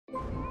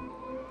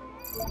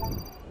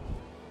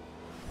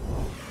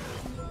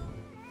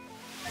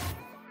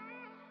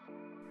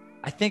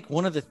I think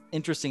one of the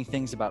interesting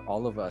things about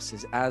all of us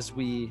is as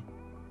we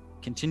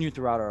continue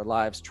throughout our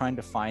lives trying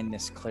to find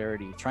this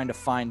clarity, trying to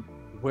find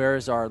where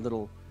is our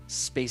little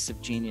space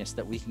of genius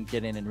that we can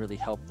get in and really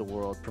help the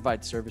world,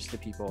 provide service to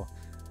people.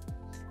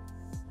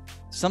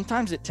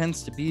 Sometimes it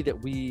tends to be that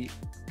we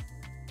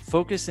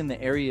focus in the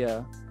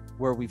area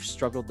where we've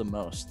struggled the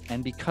most.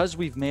 And because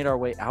we've made our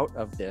way out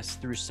of this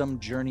through some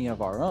journey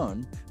of our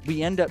own,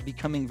 we end up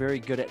becoming very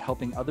good at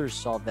helping others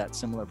solve that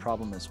similar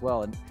problem as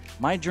well. And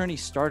my journey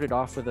started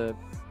off with a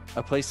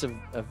place of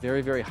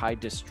very, very high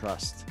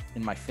distrust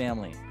in my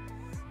family.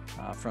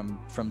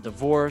 From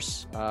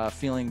divorce,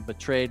 feeling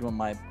betrayed when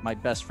my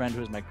best friend,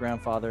 who was my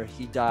grandfather,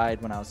 he died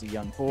when I was a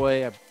young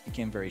boy. I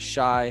became very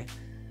shy.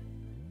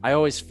 I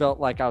always felt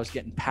like I was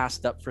getting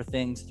passed up for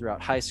things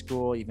throughout high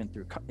school, even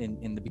through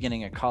in the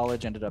beginning of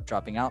college, ended up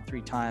dropping out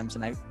 3 times.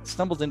 And I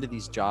stumbled into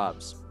these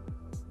jobs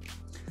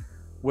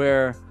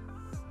where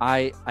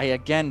I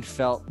again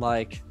felt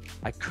like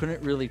I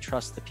couldn't really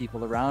trust the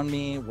people around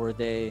me. Were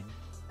they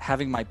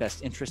having my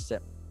best interests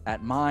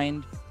at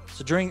mind?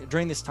 So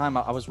during this time,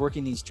 I was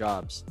working these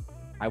jobs.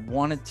 I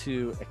wanted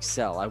to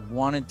excel. I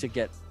wanted to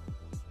get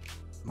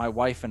my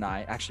wife and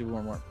I, actually we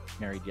weren't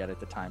married yet at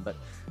the time, but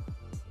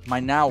my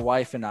now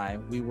wife and I,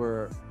 we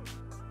were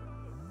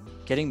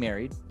getting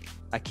married.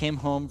 I came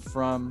home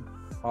from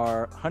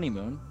our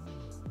honeymoon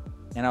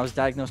and I was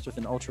diagnosed with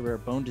an ultra rare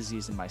bone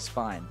disease in my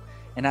spine.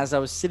 And as I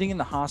was sitting in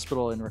the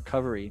hospital in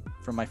recovery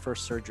from my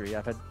first surgery,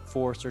 I've had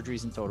 4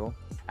 surgeries in total.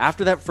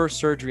 After that first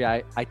surgery,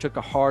 I took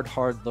a hard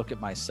look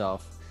at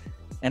myself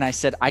and I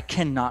said, I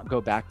cannot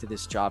go back to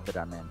this job that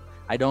I'm in.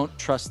 I don't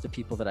trust the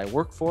people that I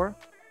work for.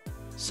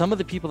 Some of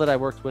the people that I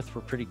worked with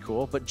were pretty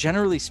cool, but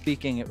generally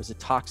speaking, it was a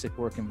toxic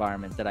work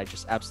environment that I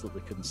just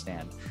absolutely couldn't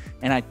stand.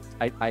 And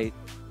I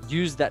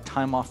used that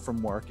time off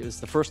from work. It was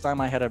the first time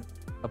I had a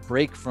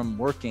break from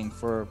working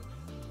for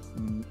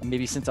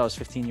maybe since I was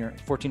 14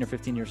 or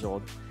 15 years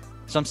old.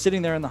 So I'm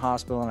sitting there in the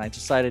hospital and I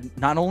decided,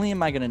 not only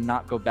am I going to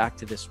not go back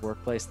to this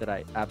workplace that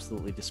I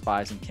absolutely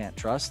despise and can't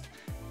trust,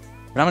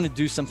 but I'm going to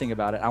do something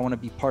about it. I want to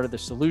be part of the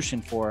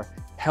solution for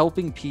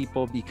helping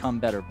people become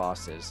better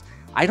bosses.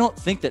 I don't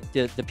think that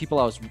the people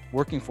I was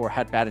working for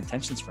had bad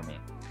intentions for me.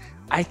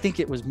 I think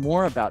it was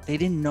more about they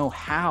didn't know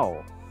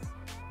how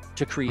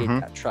to create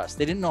that trust.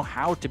 They didn't know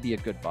how to be a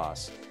good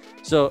boss.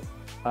 So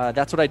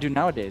that's what I do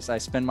nowadays. I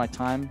spend my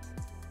time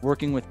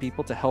working with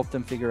people to help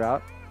them figure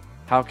out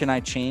how can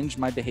I change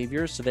my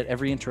behavior so that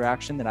every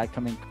interaction that I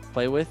come and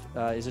play with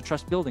is a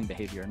trust building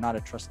behavior, not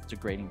a trust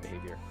degrading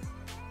behavior.